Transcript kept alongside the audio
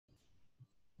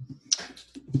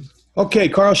Okay,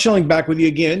 Carl Schilling back with you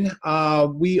again.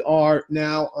 We are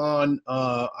now on,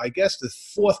 I guess, the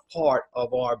fourth part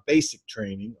of our basic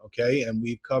training, okay? And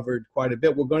we've covered quite a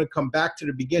bit. We're going to come back to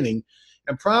the beginning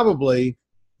and probably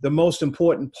the most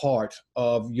important part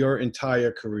of your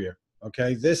entire career,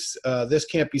 okay? This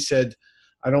can't be said,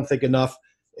 I don't think, enough.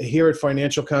 Here at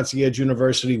Financial Concierge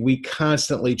University, we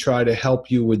constantly try to help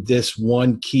you with this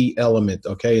one key element,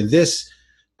 okay? And this,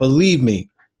 believe me,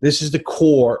 this is the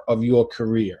core of your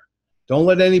career. Don't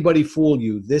let anybody fool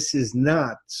you. This is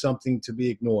not something to be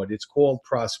ignored. It's called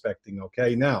prospecting,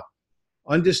 okay? Now,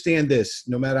 understand this.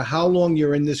 No matter how long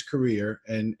you're in this career,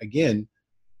 and again,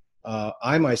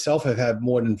 I myself have had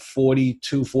more than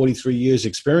 42, 43 years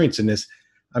experience in this.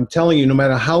 I'm telling you, no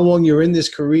matter how long you're in this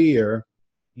career,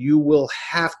 you will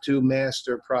have to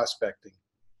master prospecting.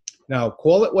 Now,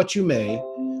 call it what you may.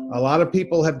 A lot of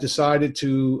people have decided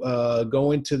to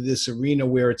go into this arena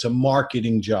where it's a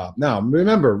marketing job. Now,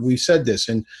 remember, we said this,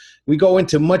 and we go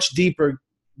into much deeper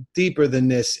than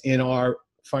this in our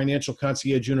Financial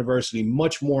Concierge University,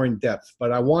 much more in depth.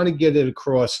 But I want to get it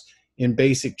across in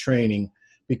basic training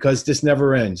because this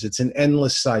never ends. It's an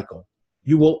endless cycle.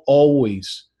 You will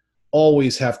always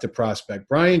have to prospect.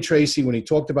 Brian Tracy, when he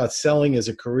talked about selling as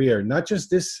a career, not just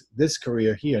this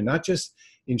career here, not just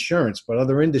insurance, but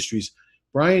other industries,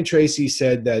 Brian Tracy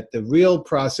said that the real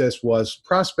process was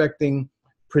prospecting,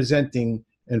 presenting,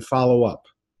 and follow up.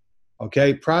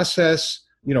 Okay, prospect,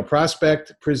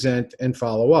 present, and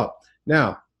follow up.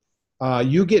 Now,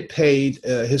 you get paid,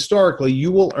 historically,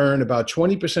 you will earn about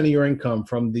 20% of your income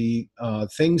from the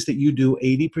things that you do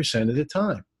 80% of the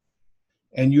time.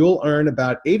 And you'll earn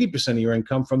about 80% of your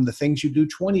income from the things you do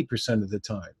 20% of the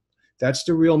time. That's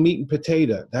the real meat and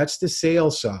potato. That's the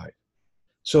sales side.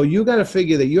 So you got to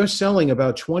figure that you're selling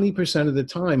about 20% of the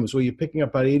time is where you're picking up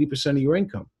about 80% of your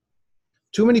income.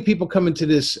 Too many people come into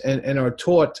this and are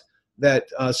taught that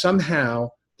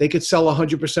somehow they could sell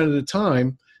 100% of the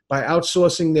time by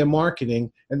outsourcing their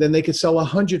marketing, and then they could sell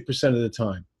 100% of the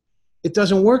time. It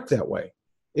doesn't work that way.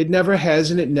 It never has,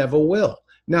 and it never will.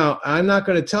 Now, I'm not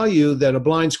going to tell you that a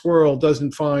blind squirrel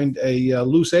doesn't find a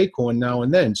loose acorn now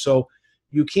and then. So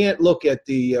you can't look at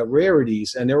the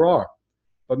rarities, and there are.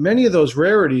 But many of those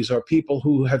rarities are people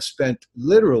who have spent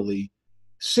literally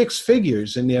six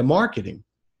figures in their marketing.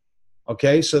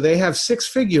 Okay, so they have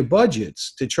six-figure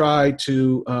budgets to try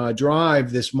to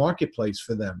drive this marketplace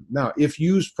for them. Now, if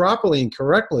used properly and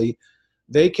correctly,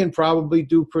 they can probably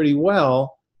do pretty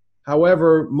well.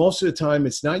 However, most of the time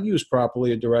it's not used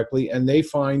properly or directly, and they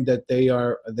find that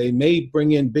they may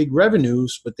bring in big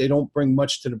revenues, but they don't bring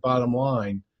much to the bottom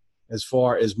line as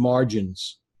far as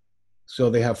margins. So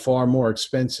they have far more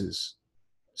expenses,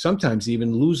 sometimes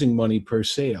even losing money per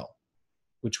sale,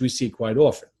 which we see quite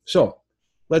often. So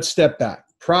let's step back.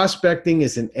 Prospecting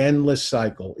is an endless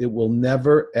cycle. It will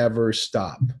never, ever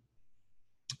stop.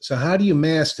 So how do you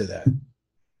master that?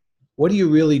 What do you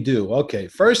really do? Okay,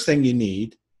 first thing you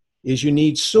need is you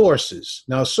need sources.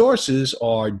 Now, sources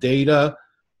are data,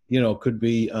 could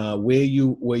be where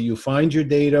you find your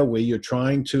data, where you're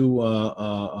trying to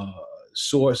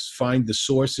find the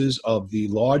sources of the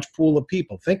large pool of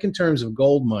people. Think in terms of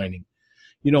gold mining.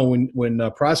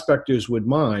 When prospectors would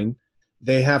mine,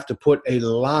 they have to put a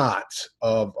lot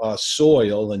of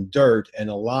soil and dirt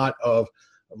and a lot of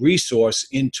resource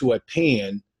into a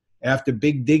pan after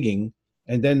big digging,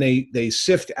 and then they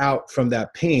sift out from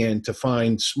that pan to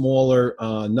find smaller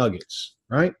nuggets,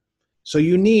 right? So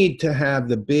you need to have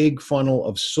the big funnel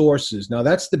of sources. Now,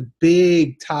 that's the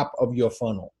big top of your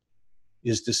funnel,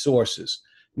 is the sources.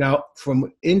 Now,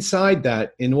 from inside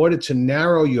that, in order to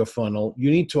narrow your funnel, you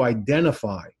need to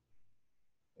identify.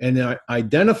 And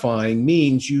identifying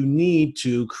means you need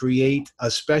to create a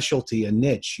specialty, a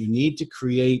niche. You need to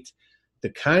create the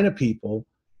kind of people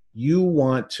you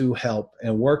want to help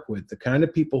and work with, the kind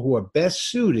of people who are best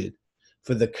suited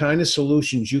for the kind of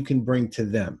solutions you can bring to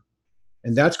them.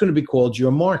 And that's going to be called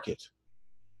your market.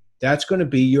 That's going to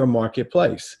be your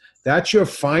marketplace. That's your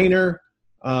finer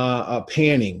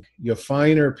panning, your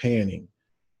finer panning.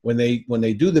 When they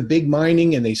do the big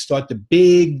mining and they start the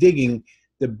big digging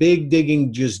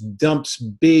just dumps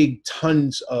big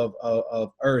tons of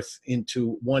earth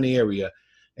into one area.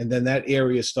 And then that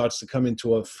area starts to come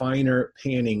into a finer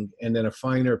panning and then a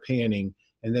finer panning.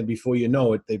 And then before you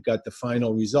know it, they've got the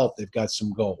final result. They've got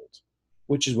some gold,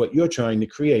 which is what you're trying to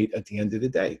create at the end of the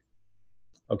day.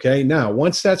 Okay, now,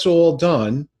 once that's all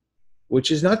done,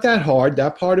 which is not that hard,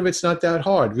 that part of it's not that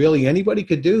hard. Really, anybody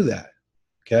could do that,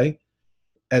 okay?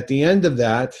 At the end of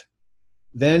that,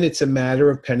 then it's a matter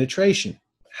of penetration.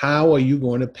 How are you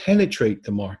going to penetrate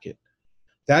the market?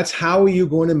 That's how are you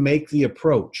going to make the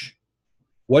approach.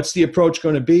 What's the approach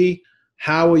going to be?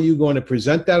 How are you going to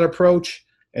present that approach?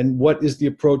 And what is the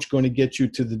approach going to get you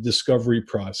to the discovery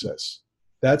process?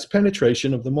 That's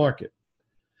penetration of the market.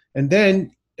 And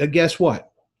then guess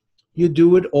what? You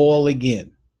do it all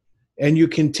again. And you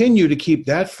continue to keep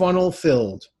that funnel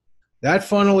filled. That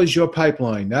funnel is your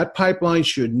pipeline. That pipeline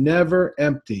should never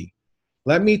empty.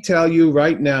 Let me tell you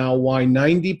right now why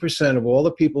 90% of all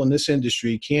the people in this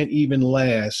industry can't even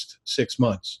last 6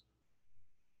 months.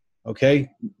 Okay?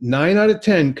 9 out of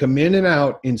 10 come in and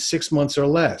out in 6 months or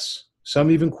less, some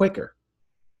even quicker.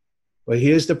 But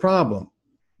here's the problem.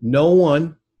 No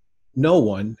one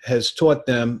has taught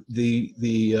them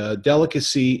the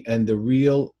delicacy and the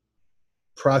real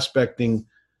prospecting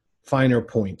finer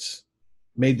points,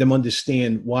 made them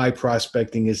understand why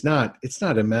prospecting is not. It's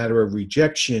not a matter of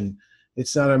rejection.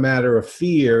 It's not a matter of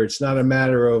fear. It's not a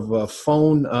matter of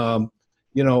phone,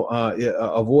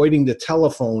 avoiding the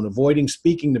telephone, avoiding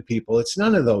speaking to people. It's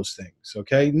none of those things,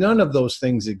 okay? None of those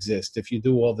things exist if you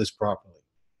do all this properly.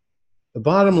 The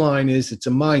bottom line is it's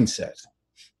a mindset.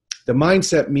 The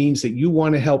mindset means that you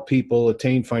want to help people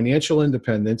attain financial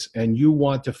independence, and you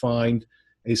want to find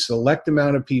a select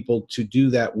amount of people to do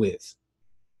that with.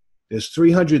 There's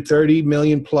 330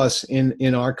 million plus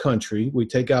in our country. We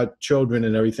take out children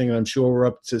and everything, and I'm sure we're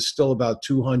up to still about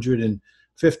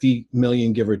 250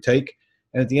 million, give or take.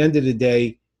 And at the end of the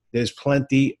day, there's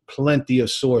plenty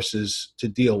of sources to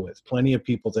deal with, plenty of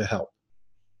people to help.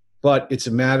 But it's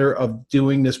a matter of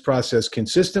doing this process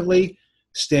consistently,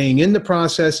 staying in the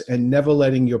process, and never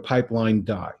letting your pipeline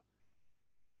die.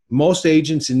 Most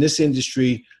agents in this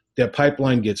industry, their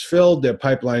pipeline gets filled, their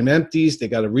pipeline empties, they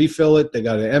got to refill it, they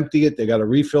got to empty it, they got to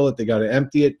refill it, they got to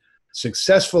empty it.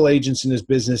 Successful agents in this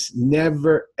business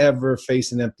never, ever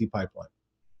face an empty pipeline,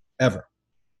 ever.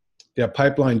 Their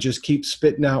pipeline just keeps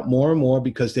spitting out more and more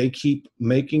because they keep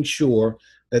making sure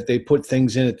that they put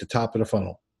things in at the top of the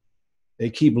funnel. They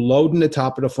keep loading the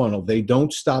top of the funnel. They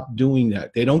don't stop doing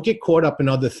that. They don't get caught up in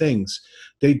other things.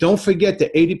 They don't forget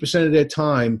that 80% of their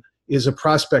time is a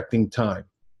prospecting time.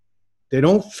 They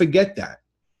don't forget that.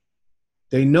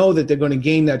 They know that they're going to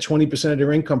gain that 20% of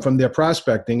their income from their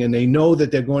prospecting, and they know that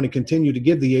they're going to continue to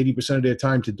give the 80% of their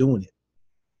time to doing it.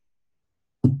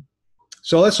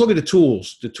 So let's look at the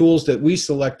tools that we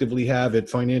selectively have at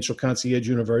Financial Concierge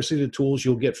University, the tools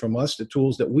you'll get from us, the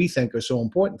tools that we think are so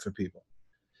important for people.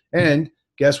 And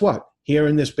guess what? Here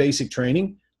in this basic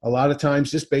training, a lot of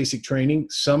times this basic training,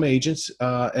 some agents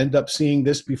end up seeing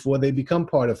this before they become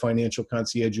part of Financial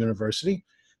Concierge University.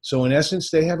 So in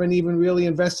essence, they haven't even really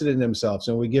invested in themselves,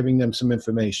 and we're giving them some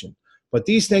information. But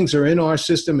these things are in our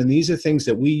system, and these are things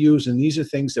that we use, and these are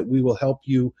things that we will help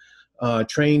you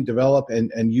train, develop,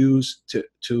 and use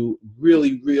to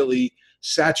really, really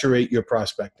saturate your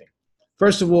prospecting.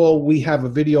 First of all, we have a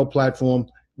video platform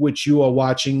which you are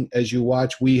watching. As you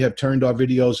watch, we have turned our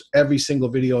videos, every single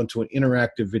video, into an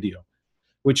interactive video,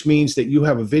 which means that you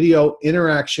have a video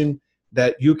interaction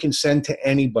that you can send to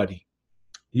anybody.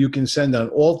 You can send on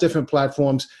all different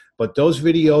platforms, but those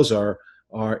videos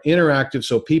are interactive,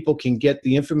 so people can get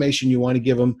the information you want to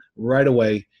give them right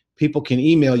away. People can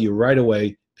email you right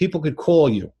away. People could call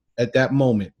you at that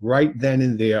moment, right then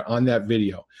and there on that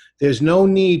video. There's no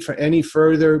need for any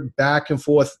further back and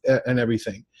forth and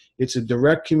everything. It's a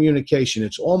direct communication.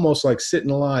 It's almost like sitting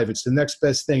live. It's the next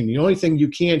best thing. The only thing you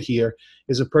can't hear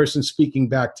is a person speaking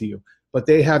back to you. But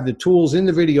they have the tools in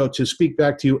the video to speak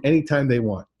back to you anytime they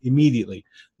want, immediately.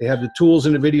 They have the tools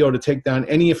in the video to take down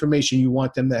any information you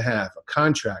want them to have, a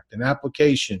contract, an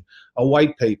application, a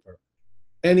white paper,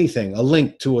 anything, a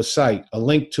link to a site, a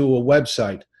link to a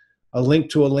website, a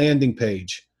link to a landing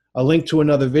page, a link to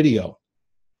another video.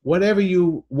 Whatever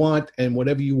you want and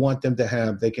whatever you want them to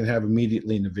have, they can have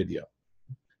immediately in the video.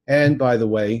 And by the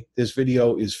way, this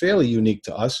video is fairly unique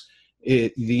to us.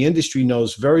 The industry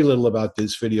knows very little about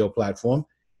this video platform,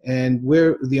 and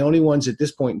we're the only ones at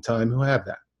this point in time who have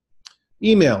that.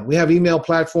 Email. We have email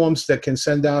platforms that can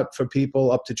send out for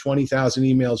people up to 20,000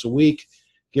 emails a week,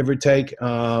 give or take.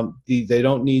 They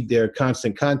don't need their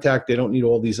constant contact. They don't need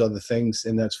all these other things,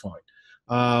 and that's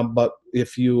fine. But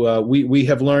if you, we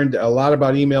have learned a lot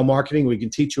about email marketing. We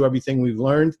can teach you everything we've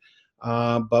learned,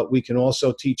 but we can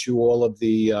also teach you all of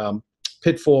the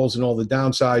pitfalls and all the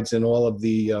downsides and all of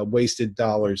the wasted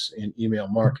dollars in email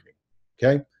marketing,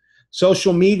 okay?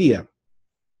 Social media.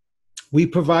 We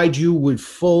provide you with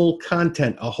full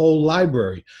content, a whole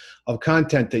library of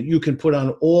content that you can put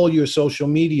on all your social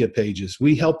media pages.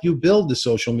 We help you build the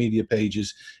social media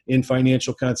pages in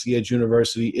Financial Concierge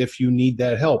University if you need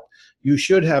that help. You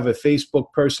should have a Facebook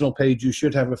personal page. You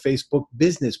should have a Facebook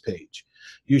business page.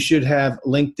 You should have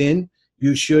LinkedIn.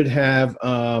 You should have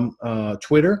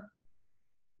Twitter.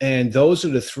 And those are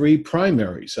the three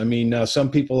primaries. I mean, now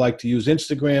some people like to use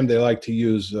Instagram. They like to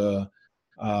use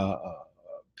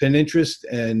Pinterest,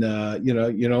 and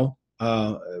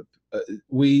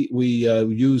we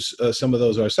use some of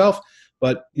those ourselves.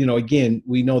 But again,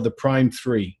 we know the prime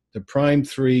three. The prime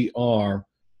three are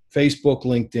Facebook,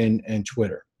 LinkedIn, and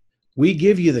Twitter. We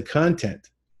give you the content,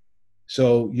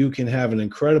 so you can have an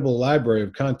incredible library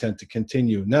of content to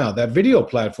continue. Now, that video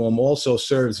platform also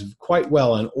serves quite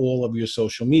well on all of your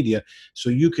social media, so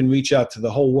you can reach out to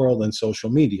the whole world on social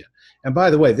media. And by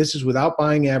the way, this is without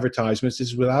buying advertisements. This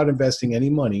is without investing any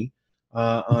money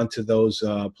onto those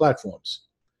platforms.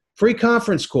 Free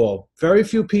conference call. Very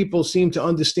few people seem to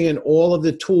understand all of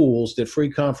the tools that free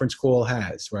conference call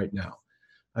has right now.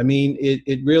 I mean,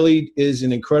 it really is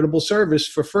an incredible service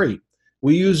for free.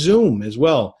 We use Zoom as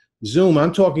well. Zoom,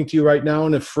 I'm talking to you right now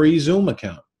on a free Zoom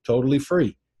account, totally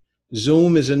free.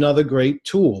 Zoom is another great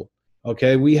tool.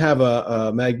 Okay, we have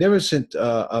a magnificent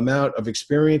amount of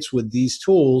experience with these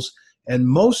tools, and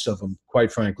most of them,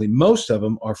 quite frankly, most of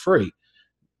them are free.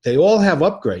 They all have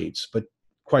upgrades, but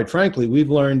quite frankly,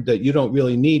 we've learned that you don't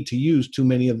really need to use too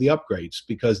many of the upgrades,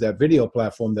 because that video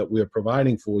platform that we're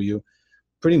providing for you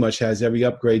pretty much has every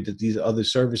upgrade that these other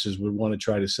services would want to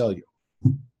try to sell you.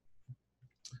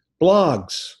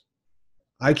 Blogs.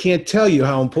 I can't tell you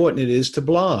how important it is to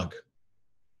blog,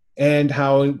 and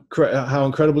how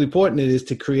incredibly important it is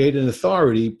to create an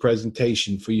authority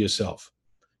presentation for yourself.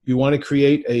 You want to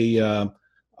create a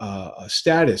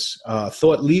status,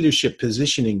 thought leadership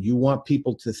positioning. You want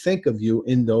people to think of you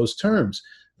in those terms.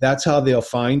 That's how they'll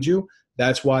find you.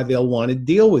 That's why they'll want to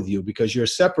deal with you, because you're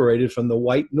separated from the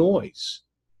white noise.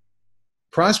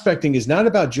 Prospecting is not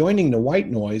about joining the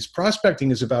white noise. Prospecting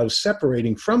is about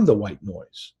separating from the white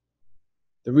noise.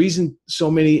 The reason so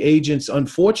many agents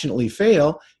unfortunately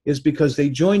fail is because they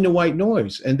join the white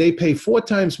noise, and they pay 4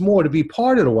 times more to be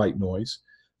part of the white noise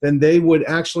than they would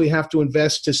actually have to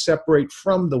invest to separate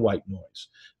from the white noise.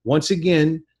 Once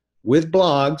again, with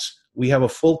blogs, we have a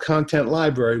full content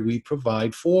library we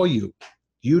provide for you.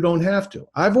 You don't have to.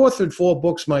 I've authored 4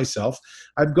 books myself.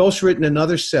 I've ghostwritten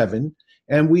another 7,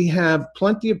 and we have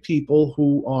plenty of people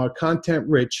who are content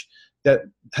rich that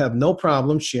have no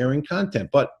problem sharing content.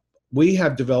 But we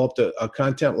have developed a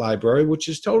content library which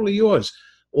is totally yours.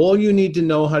 All you need to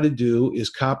know how to do is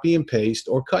copy and paste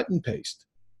or cut and paste.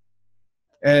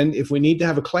 And if we need to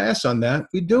have a class on that,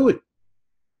 we do it.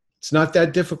 It's not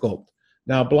that difficult.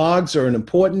 Now, blogs are an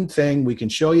important thing. We can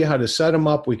show you how to set them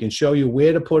up. We can show you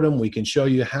where to put them. We can show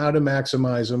you how to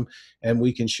maximize them. And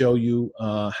we can show you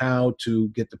how to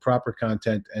get the proper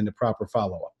content and the proper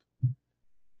follow-up.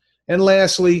 And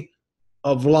lastly,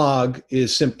 a vlog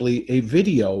is simply a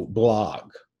video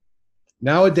blog.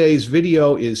 Nowadays,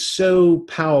 video is so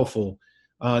powerful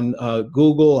on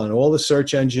Google, on all the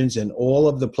search engines and all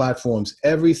of the platforms.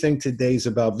 Everything today is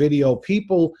about video.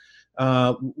 People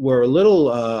were a little,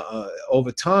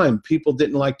 over time, people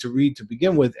didn't like to read to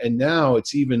begin with, and now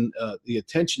it's even, the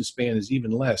attention span is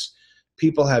even less.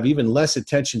 People have even less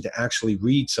attention to actually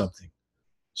read something.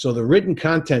 So the written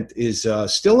content is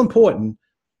still important,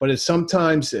 but it's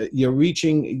sometimes you're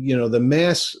reaching, the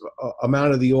mass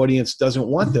amount of the audience doesn't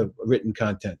want the written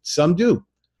content. Some do,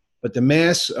 but the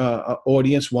mass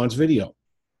audience wants video.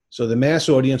 So the mass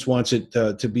audience wants it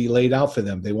to be laid out for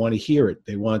them. They want to hear it.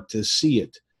 They want to see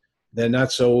it. They're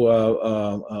not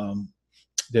so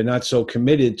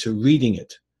committed to reading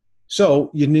it.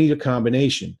 So you need a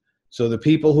combination. So the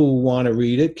people who want to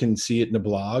read it can see it in the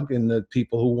blog, and the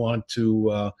people who want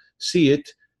to see it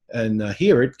and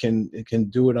hear it can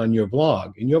do it on your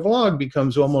blog. And your blog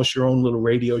becomes almost your own little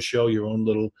radio show, your own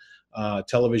little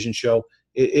television show.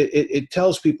 It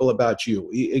tells people about you.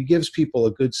 It gives people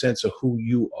a good sense of who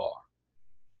you are.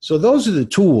 So those are the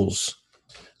tools.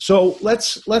 So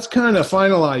let's kind of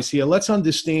finalize here. Let's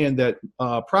understand that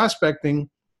prospecting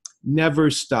never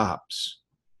stops.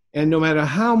 And no matter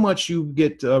how much you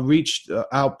get reached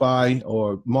out by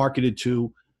or marketed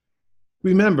to,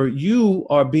 remember, you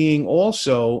are being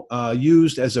also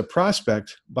used as a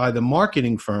prospect by the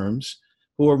marketing firms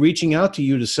who are reaching out to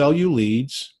you to sell you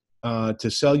leads, to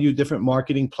sell you different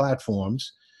marketing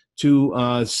platforms,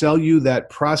 to sell you that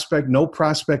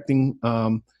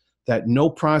no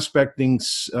prospecting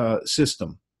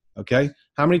system. Okay,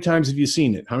 how many times have you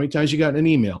seen it? How many times you got an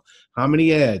email? How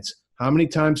many ads? How many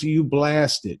times are you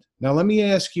blasted? Now let me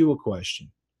ask you a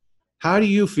question. How do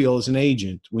you feel as an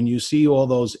agent when you see all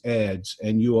those ads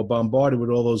and you are bombarded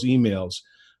with all those emails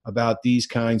about these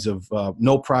kinds of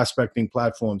no prospecting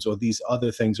platforms or these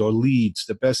other things, or leads,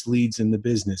 the best leads in the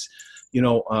business,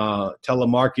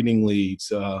 telemarketing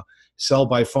leads, sell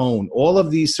by phone, all of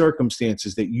these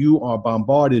circumstances that you are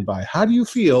bombarded by. How do you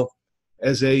feel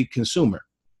as a consumer?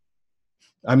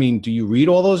 I mean, do you read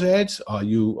all those ads? Are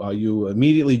you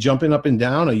immediately jumping up and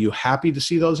down? Are you happy to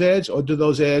see those ads? Or do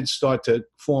those ads start to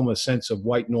form a sense of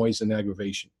white noise and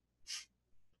aggravation?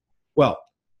 Well,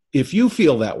 if you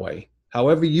feel that way,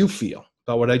 however you feel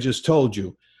about what I just told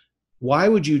you, why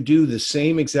would you do the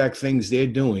same exact things they're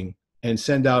doing and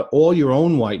send out all your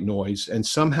own white noise and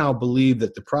somehow believe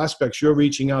that the prospects you're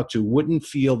reaching out to wouldn't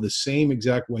feel the same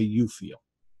exact way you feel?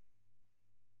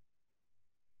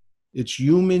 It's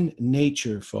human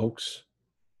nature, folks.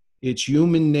 It's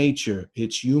human nature.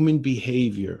 It's human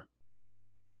behavior.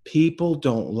 People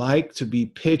don't like to be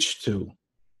pitched to.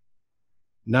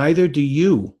 Neither do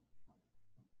you.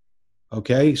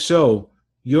 Okay, so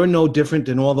you're no different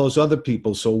than all those other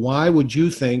people. So why would you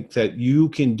think that you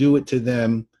can do it to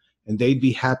them and they'd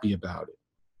be happy about it?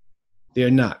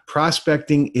 They're not.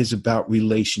 Prospecting is about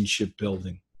relationship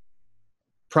building.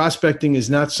 Prospecting is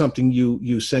not something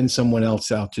you send someone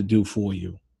else out to do for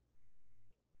you.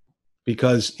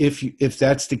 Because if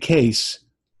that's the case,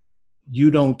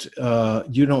 you don't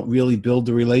really build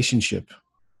the relationship.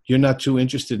 You're not too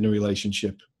interested in a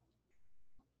relationship.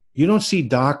 You don't see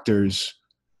doctors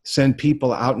send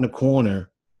people out in a corner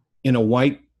in a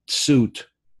white suit,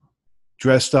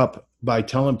 dressed up, by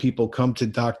telling people, come to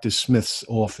Dr. Smith's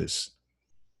office.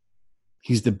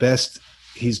 He's the best.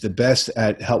 He's the best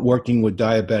at working with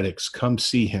diabetics. Come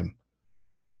see him.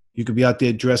 You could be out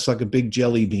there dressed like a big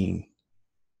jelly bean.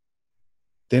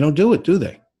 They don't do it, do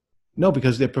they? No,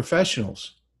 because they're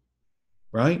professionals,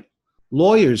 right?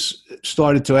 Lawyers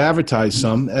started to advertise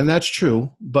some, and that's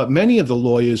true. But many of the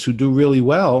lawyers who do really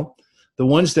well, the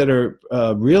ones that are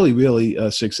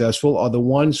really successful, are the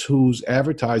ones whose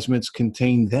advertisements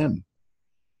contain them.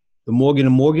 The Morgan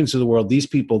and Morgans of the world, these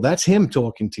people, that's him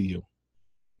talking to you.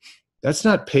 That's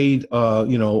not paid,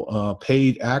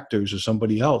 paid actors or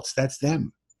somebody else. That's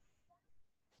them.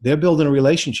 They're building a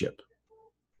relationship.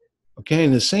 Okay,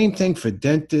 and the same thing for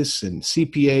dentists and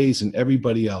CPAs and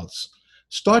everybody else.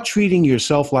 Start treating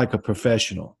yourself like a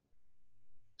professional.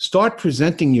 Start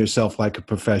presenting yourself like a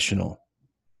professional.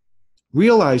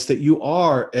 Realize that you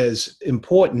are as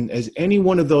important as any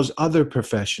one of those other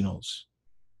professionals,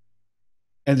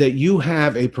 and that you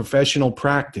have a professional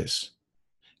practice.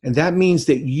 And that means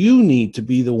that you need to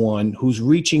be the one who's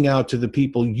reaching out to the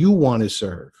people you want to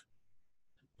serve.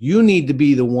 You need to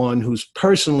be the one who's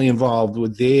personally involved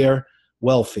with their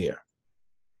welfare.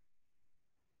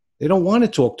 They don't want to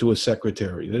talk to a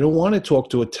secretary. They don't want to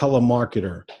talk to a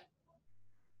telemarketer.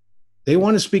 They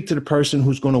want to speak to the person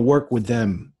who's going to work with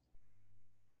them.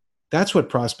 That's what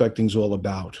prospecting is all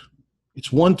about.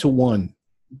 It's one-to-one.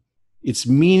 It's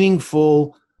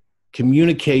meaningful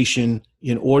communication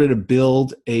in order to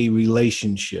build a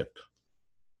relationship.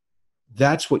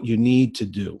 That's what you need to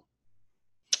do.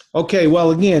 Okay,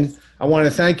 well, again, I want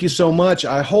to thank you so much.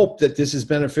 I hope that this is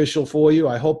beneficial for you.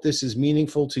 I hope this is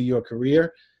meaningful to your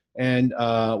career. And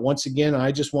once again,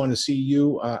 I just want to see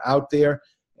you out there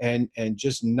and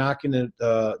just knocking it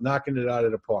out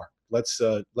of the park. Let's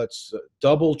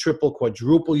double, triple,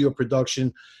 quadruple your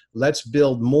production. Let's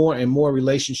build more and more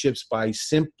relationships by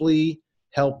simply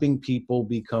helping people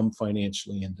become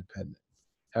financially independent.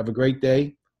 Have a great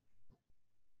day.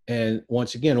 And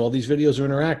once again, all these videos are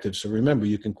interactive. So remember,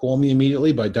 you can call me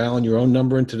immediately by dialing your own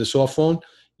number into the soft phone.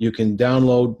 You can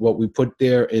download what we put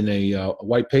there in a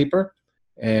white paper.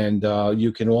 And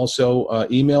you can also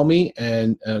email me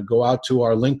and go out to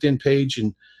our LinkedIn page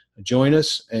and join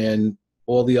us and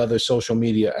all the other social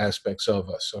media aspects of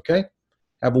us. Okay?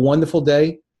 Have a wonderful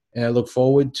day, and I look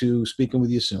forward to speaking with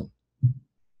you soon.